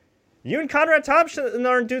 You and Conrad Thompson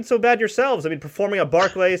aren't doing so bad yourselves. I mean, performing at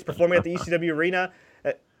Barclays, performing at the ECW Arena.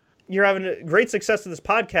 You're having great success with this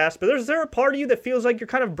podcast, but is there a part of you that feels like you're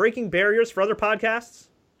kind of breaking barriers for other podcasts?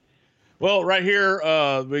 Well, right here,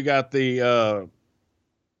 we got the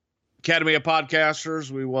Academy of Podcasters.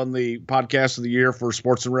 We won the Podcast of the Year for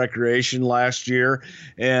Sports and Recreation last year.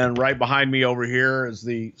 And right behind me over here is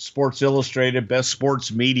the Sports Illustrated Best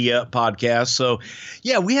Sports Media Podcast. So,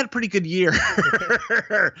 yeah, we had a pretty good year.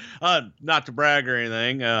 Not to brag or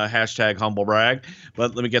anything, hashtag humble brag.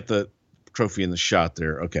 But let me get the trophy in the shot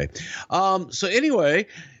there. Okay. So anyway,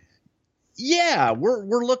 yeah,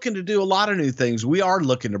 we're looking to do a lot of new things. We are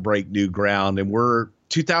looking to break new ground, and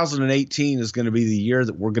 2018 is going to be the year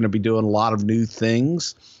that we're going to be doing a lot of new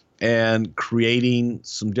things and creating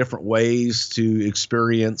some different ways to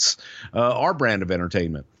experience our brand of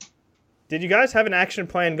entertainment. Did you guys have an action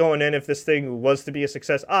plan going in if this thing was to be a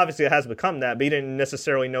success? Obviously, it has become that, but you didn't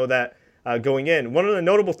necessarily know that going in. One of the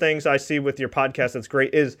notable things I see with your podcast that's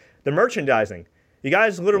great is the merchandising. You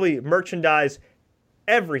guys literally merchandise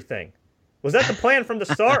everything. Was that the plan from the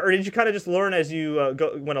start, or did you kind of just learn as you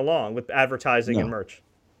went along with advertising and merch?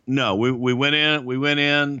 No, we went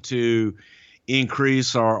in to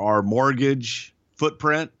increase our mortgage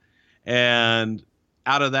footprint, and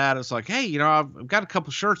out of that, it's like, hey, I've got a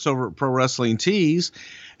couple shirts over at Pro Wrestling Tees,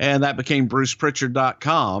 and that became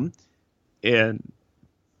BrucePritchard.com. And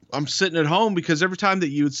I'm sitting at home because every time that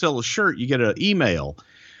you would sell a shirt, you get an email.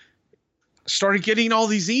 Started getting all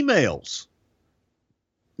these emails.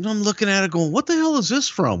 And I'm looking at it going, what the hell is this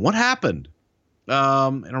from? What happened?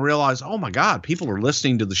 And I realized, oh my God, people are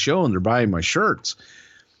listening to the show and they're buying my shirts.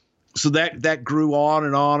 So that grew on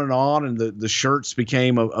and on and on, and the shirts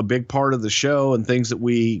became a big part of the show, and things that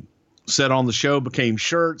we said on the show became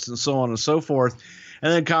shirts, and so on and so forth.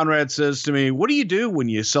 And then Conrad says to me, what do you do when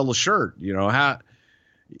you sell a shirt?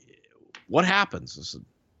 What happens? I said,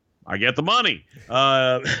 I get the money.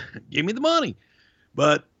 Give me the money.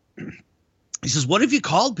 But he says, what if you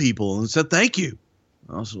called people and said thank you?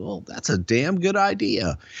 I said, well, that's a damn good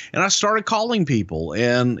idea. And I started calling people,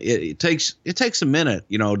 and it takes a minute,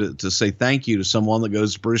 to say thank you to someone that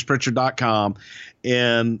goes to BrucePritchard.com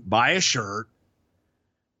and buy a shirt.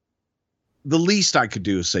 The least I could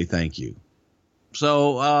do is say thank you.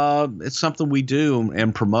 So it's something we do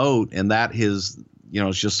and promote, and that is,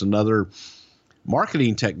 it's just another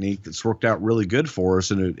marketing technique that's worked out really good for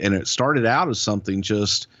us. And it started out as something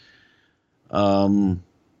just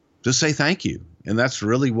say thank you. And that's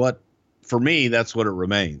really for me, that's what it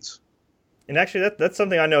remains. And actually, that's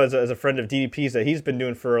something I know as a friend of DDP's that he's been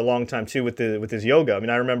doing for a long time too with his yoga. I mean,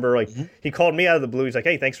 I remember he called me out of the blue. He's like,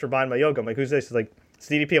 "Hey, thanks for buying my yoga." I'm like, "Who's this?" He's like, "It's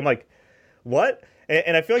DDP." I'm like, "What?"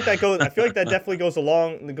 And I feel like that definitely goes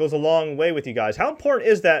a long way with you guys. How important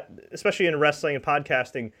is that, especially in wrestling and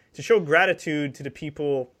podcasting, to show gratitude to the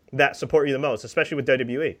people that support you the most, especially with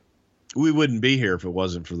WWE? We wouldn't be here if it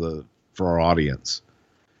wasn't for our audience.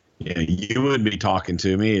 You wouldn't be talking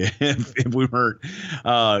to me if we weren't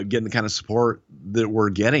getting the kind of support that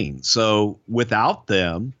we're getting. So without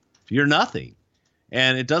them, you're nothing.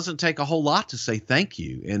 And it doesn't take a whole lot to say thank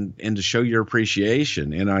you and to show your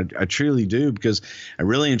appreciation. And I truly do, because I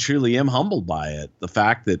really and truly am humbled by it. The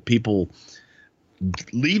fact that people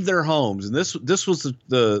leave their homes, and this was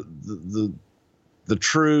the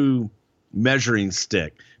true measuring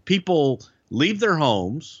stick. People leave their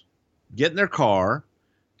homes, get in their car,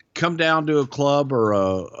 come down to a club or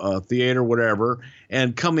a theater, whatever,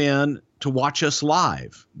 and come in to watch us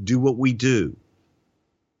live, do what we do.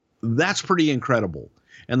 That's pretty incredible.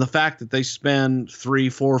 And the fact that they spend 3,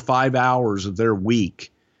 4, 5 hours of their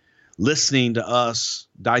week listening to us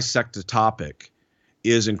dissect a topic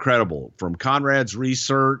is incredible. From Conrad's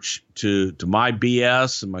research to my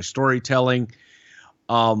BS and my storytelling,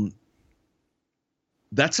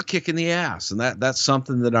 that's a kick in the ass. And that's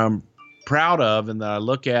something that I'm proud of, and that I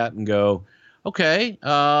look at and go, okay,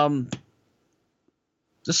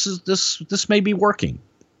 this may be working.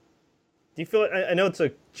 Do you feel? I know it's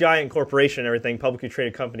a giant corporation and everything, publicly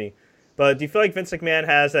traded company, but do you feel like Vince McMahon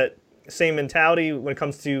has that same mentality when it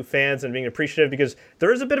comes to fans and being appreciative? Because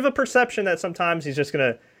there is a bit of a perception that sometimes he's just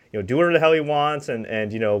gonna, do whatever the hell he wants, and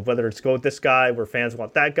whether it's go with this guy where fans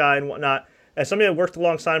want that guy and whatnot. As somebody that worked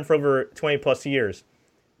alongside him for over 20 plus years,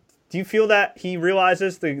 do you feel that he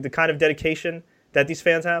realizes the kind of dedication that these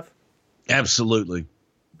fans have? Absolutely.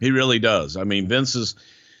 He really does. I mean, Vince is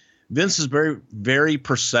very, very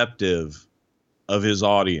perceptive of his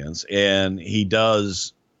audience, and he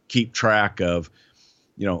does keep track of,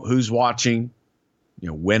 who's watching,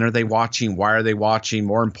 when are they watching, why are they watching,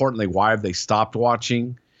 more importantly, why have they stopped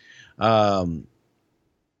watching?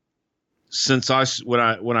 Since when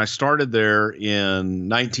I started there in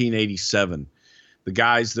 1987, the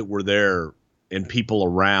guys that were there and people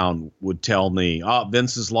around would tell me, "Oh,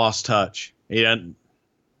 Vince has lost touch.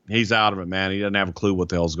 He's out of it, man. He doesn't have a clue what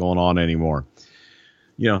the hell's going on anymore."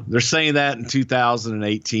 They're saying that in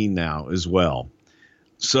 2018 now as well.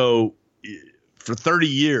 So for 30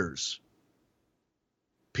 years,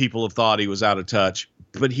 people have thought he was out of touch,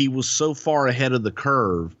 but he was so far ahead of the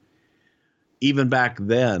curve, even back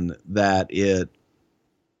then, that it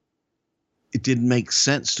didn't make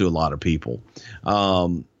sense to a lot of people.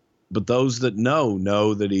 but those that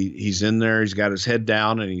know that he's in there, he's got his head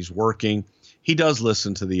down and he's working. He does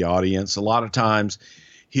listen to the audience. A lot of times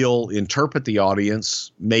he'll interpret the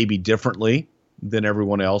audience maybe differently than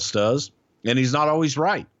everyone else does, and he's not always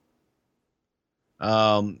right.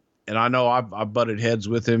 And I know I've butted heads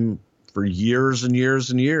with him for years and years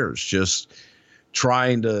and years, just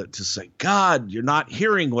trying to say, God, you're not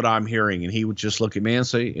hearing what I'm hearing. And he would just look at me and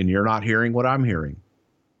say, and you're not hearing what I'm hearing.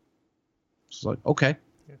 It's like, okay.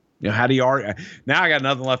 You know, how do you argue? Now I got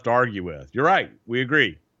nothing left to argue with. You're right. We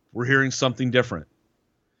agree. We're hearing something different.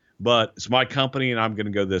 But it's my company, and I'm going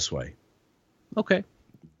to go this way. Okay.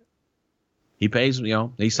 He pays,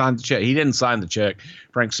 he signed the check. He didn't sign the check.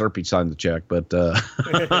 Frank Serpe signed the check, but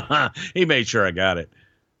he made sure I got it.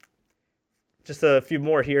 Just a few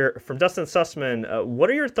more here. From Dustin Sussman,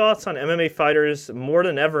 what are your thoughts on MMA fighters more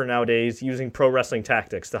than ever nowadays using pro wrestling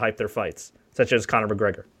tactics to hype their fights, such as Conor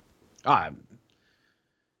McGregor?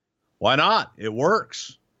 Why not? It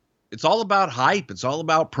works. It's all about hype. It's all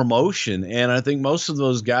about promotion. And I think most of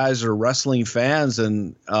those guys are wrestling fans.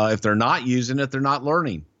 And if they're not using it, they're not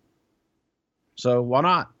learning. So why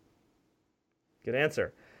not? Good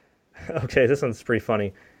answer. Okay, this one's pretty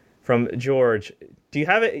funny. From George, you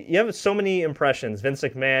have so many impressions: Vince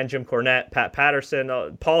McMahon, Jim Cornette, Pat Patterson,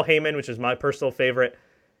 Paul Heyman, which is my personal favorite.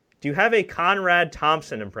 Do you have a Conrad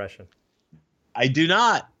Thompson impression? I do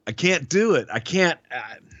not. I can't do it. I can't.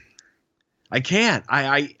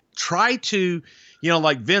 I try to,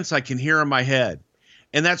 like Vince, I can hear in my head.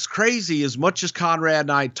 And that's crazy. As much as Conrad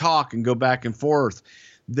and I talk and go back and forth,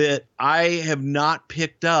 that I have not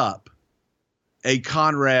picked up a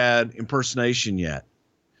Conrad impersonation yet.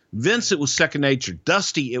 Vince, it was second nature.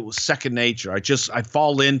 Dusty, it was second nature. I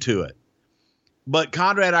fall into it. But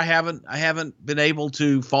Conrad, I haven't been able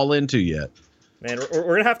to fall into yet. Man, we're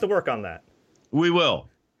going to have to work on that. We will.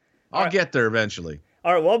 I'll get there eventually.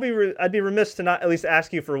 All right, well, I'd be remiss to not at least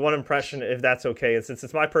ask you for one impression, if that's okay. And since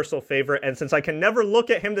it's my personal favorite, and since I can never look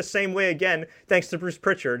at him the same way again, thanks to Bruce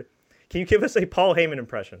Pritchard, can you give us a Paul Heyman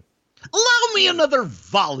impression? Allow me another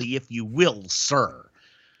volley, if you will, sir.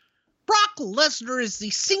 Brock Lesnar is the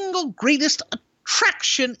single greatest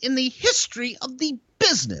attraction in the history of the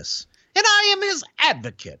business, and I am his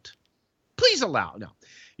advocate. Please allow. No.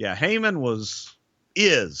 Yeah, Heyman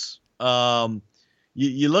is.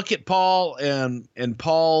 You look at Paul, and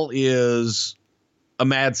Paul is a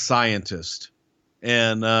mad scientist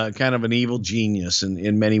and kind of an evil genius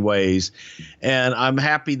in many ways. And I'm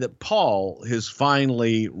happy that Paul has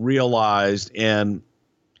finally realized and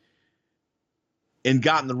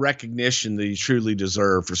gotten the recognition that he truly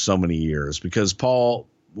deserved for so many years, because Paul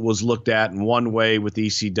was looked at in one way with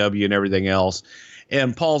ECW and everything else.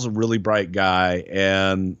 And Paul's a really bright guy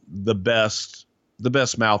and the best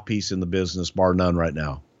mouthpiece in the business, bar none right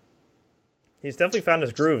now. He's definitely found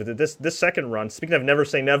his groove. This second run, speaking of never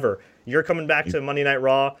say never, you're coming back to Monday Night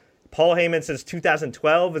Raw. Paul Heyman, since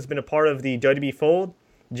 2012, has been a part of the WWE fold.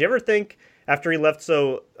 Did you ever think, after he left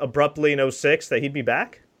so abruptly in 2006, that he'd be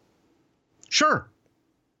back? Sure.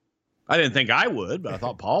 I didn't think I would, but I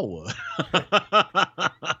thought Paul would.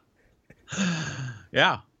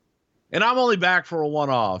 Yeah. And I'm only back for a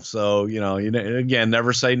one-off, so, again,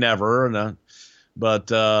 never say never.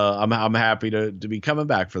 But I'm happy to be coming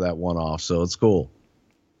back for that one-off, so it's cool.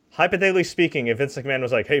 Hypothetically speaking, if Vince McMahon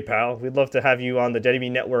was like, "Hey, pal, we'd love to have you on the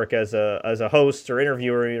WWE Network as a host or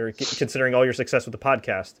interviewer, or considering all your success with the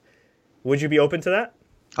podcast," would you be open to that?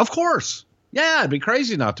 Of course. Yeah, I'd be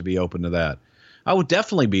crazy not to be open to that. I would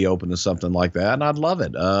definitely be open to something like that, and I'd love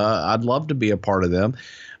it. I'd love to be a part of them.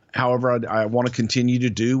 However, I want to continue to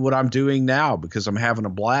do what I'm doing now because I'm having a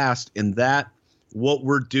blast, and that what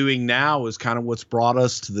we're doing now is kind of what's brought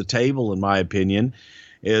us to the table, in my opinion,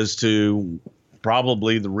 is to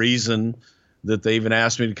probably the reason that they even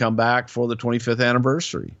asked me to come back for the 25th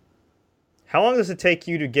anniversary. How long does it take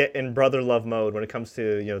you to get in brother love mode when it comes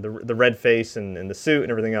to the red face and the suit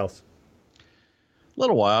and everything else? A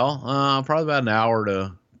little while, probably about an hour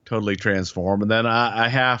to totally transform, and then I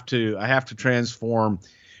have to transform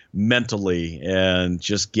mentally and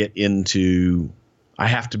just get into. I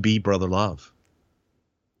have to be brother love.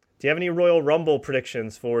 Do you have any Royal Rumble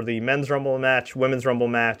predictions for the men's Rumble match, women's Rumble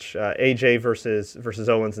match, AJ versus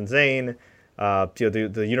Owens and Zayn,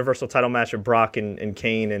 the Universal title match of Brock and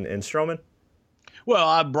Kane and Strowman?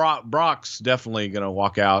 Well, Brock's definitely going to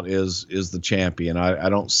walk out as the champion. I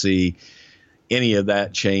don't see any of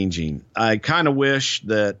that changing. I kind of wish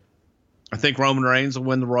that I think Roman Reigns will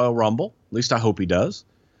win the Royal Rumble. At least I hope he does.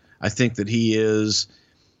 I think that he is,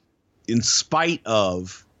 in spite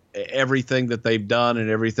of everything that they've done and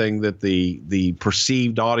everything that the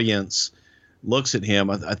perceived audience looks at him,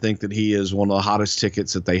 I think that he is one of the hottest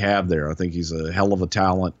tickets that they have there. I think he's a hell of a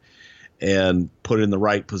talent, and put in the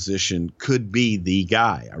right position could be the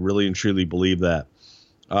guy. I really and truly believe that.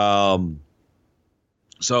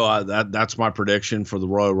 So that's my prediction for the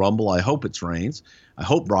Royal Rumble. I hope it's Reigns. I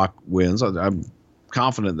hope Brock wins. I'm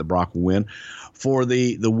confident that Brock will win. For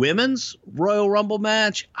the women's Royal Rumble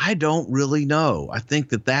match, I don't really know. I think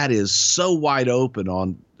that is so wide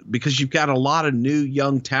open because you've got a lot of new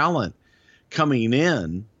young talent coming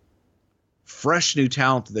in, fresh new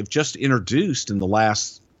talent that they've just introduced in the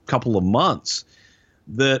last couple of months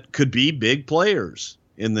that could be big players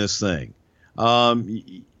in this thing.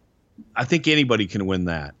 I think anybody can win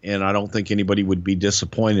that, and I don't think anybody would be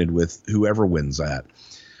disappointed with whoever wins that.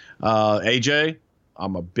 AJ,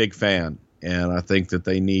 I'm a big fan, and I think that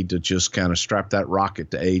they need to just kind of strap that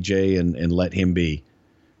rocket to AJ and let him be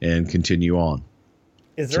and continue on.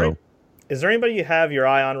 Is there anybody you have your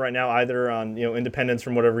eye on right now, either on independents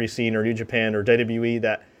from whatever you've seen, or New Japan or WWE,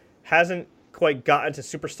 that hasn't quite gotten to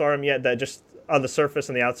superstardom yet, that just on the surface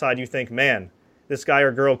and the outside you think, man, this guy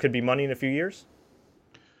or girl could be money in a few years?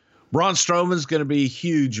 Braun Strowman's going to be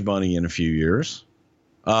huge money in a few years.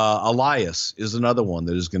 Elias is another one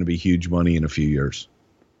that is going to be huge money in a few years.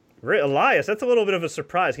 Elias, that's a little bit of a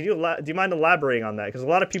surprise. Do you mind elaborating on that? Because a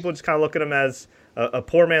lot of people just kind of look at him as a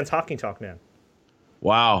poor man's hockey talk man.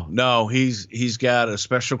 Wow. No, he's got a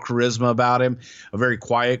special charisma about him, a very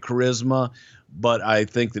quiet charisma. But I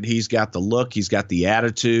think that he's got the look, he's got the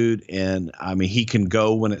attitude, and I mean, he can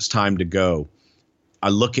go when it's time to go. I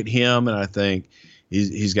look at him and I think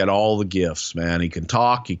he's got all the gifts, man. He can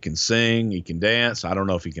talk, he can sing, he can dance. I don't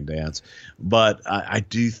know if he can dance, but I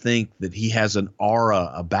do think that he has an aura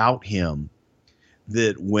about him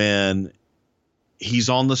that when he's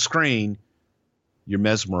on the screen, you're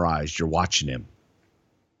mesmerized, you're watching him.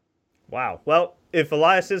 Wow. Well, if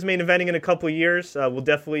Elias is main eventing in a couple of years, we'll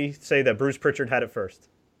definitely say that Bruce Pritchard had it first.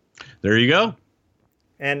 There you go.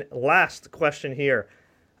 And last question here.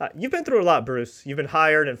 You've been through a lot, Bruce. You've been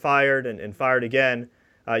hired and fired and fired again.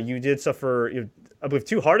 You did suffer, I believe,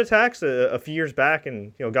 2 heart attacks a few years back,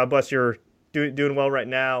 and God bless, you're doing well right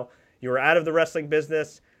now. You were out of the wrestling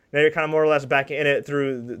business. Now you're kind of more or less back in it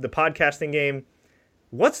through the podcasting game.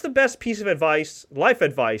 What's the best piece of advice, life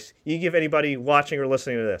advice, you give anybody watching or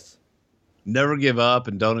listening to this? Never give up,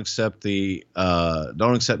 and don't accept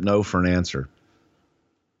no for an answer.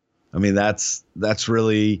 I mean, that's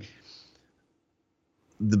really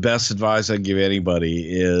the best advice I give anybody.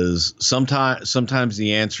 Is sometimes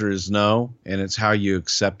the answer is no, and it's how you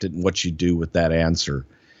accept it and what you do with that answer.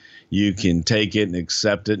 You can take it and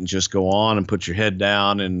accept it and just go on and put your head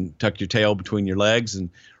down and tuck your tail between your legs and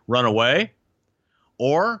run away,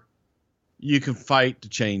 or you can fight to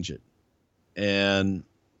change it. And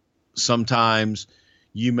sometimes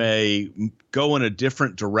you may go in a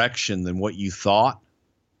different direction than what you thought,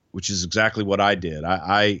 which is exactly what I did.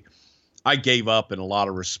 I gave up in a lot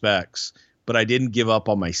of respects, but I didn't give up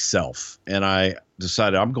on myself. And I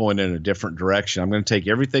decided I'm going in a different direction. I'm going to take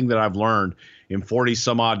everything that I've learned in 40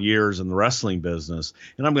 some odd years in the wrestling business,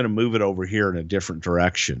 and I'm going to move it over here in a different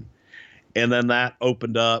direction. And then that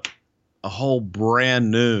opened up a whole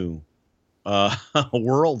brand new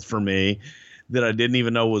world for me that I didn't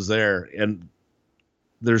even know was there. And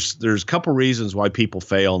there's a couple reasons why people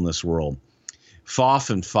fail in this world. FOF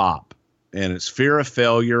and FOP. And it's fear of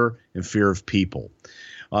failure and fear of people.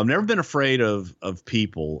 I've never been afraid of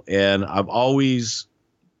people. And I've always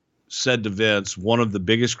said to Vince, one of the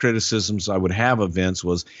biggest criticisms I would have of Vince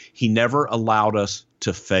was he never allowed us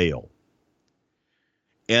to fail.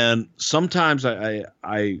 And sometimes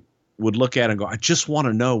I would look at it and go, I just want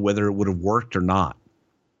to know whether it would have worked or not.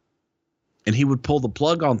 And he would pull the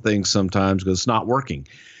plug on things sometimes because it's not working.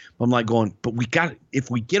 I'm like going, but if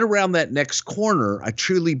we get around that next corner, I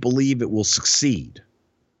truly believe it will succeed.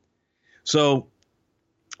 So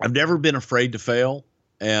I've never been afraid to fail,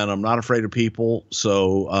 and I'm not afraid of people.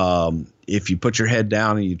 So if you put your head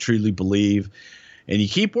down and you truly believe and you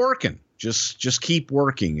keep working, just keep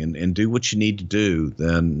working and do what you need to do,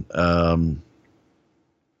 then I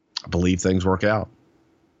believe things work out.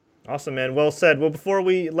 Awesome, man. Well said. Well, before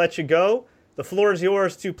we let you go, the floor is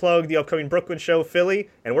yours to plug the upcoming Brooklyn show, Philly,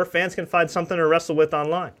 and where fans can find something to wrestle with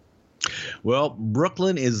online. Well,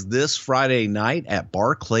 Brooklyn is this Friday night at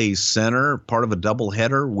Barclays Center, part of a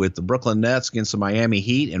doubleheader with the Brooklyn Nets against the Miami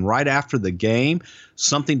Heat. And right after the game,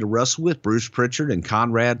 something to wrestle with, Bruce Pritchard and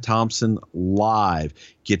Conrad Thompson live.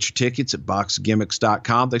 Get your tickets at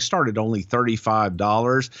boxgimmicks.com. They start at only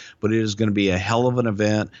 $35, but it is going to be a hell of an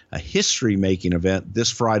event, a history-making event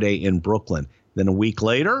this Friday in Brooklyn. Then a week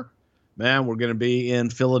later, Man, we're going to be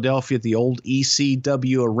in Philadelphia at the old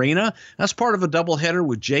ECW Arena. That's part of a doubleheader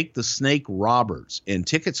with Jake the Snake Roberts. And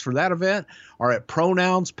tickets for that event are at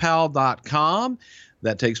pronounspal.com.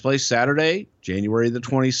 That takes place Saturday, January the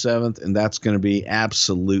 27th, and that's going to be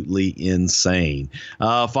absolutely insane.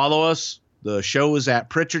 Follow us. The show is at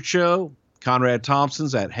Pritchard Show. Conrad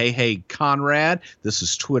Thompson's at Hey Conrad. This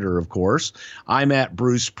is Twitter, of course. I'm at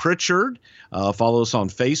Bruce Pritchard. Follow us on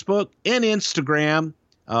Facebook and Instagram.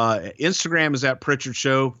 Instagram is at Pritchard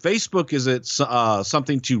Show. Facebook is at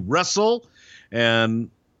Something to Wrestle. And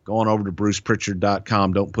going over to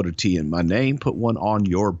brucepritchard.com. Don't put a T in my name. Put one on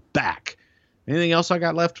your back. Anything else I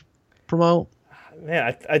got left to promote?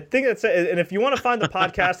 Man, I think that's it. And if you want to find the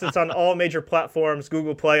podcast, it's on all major platforms.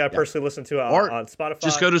 Google Play. I personally listen to it on Spotify.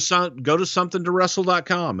 Just go to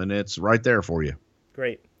somethingtowrestle.com, and it's right there for you.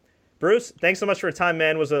 Great. Bruce, thanks so much for your time,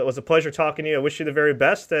 man. It was a pleasure talking to you. I wish you the very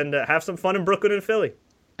best, and have some fun in Brooklyn and Philly.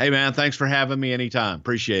 Hey, man, thanks for having me anytime.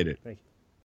 Appreciate it. Thank you.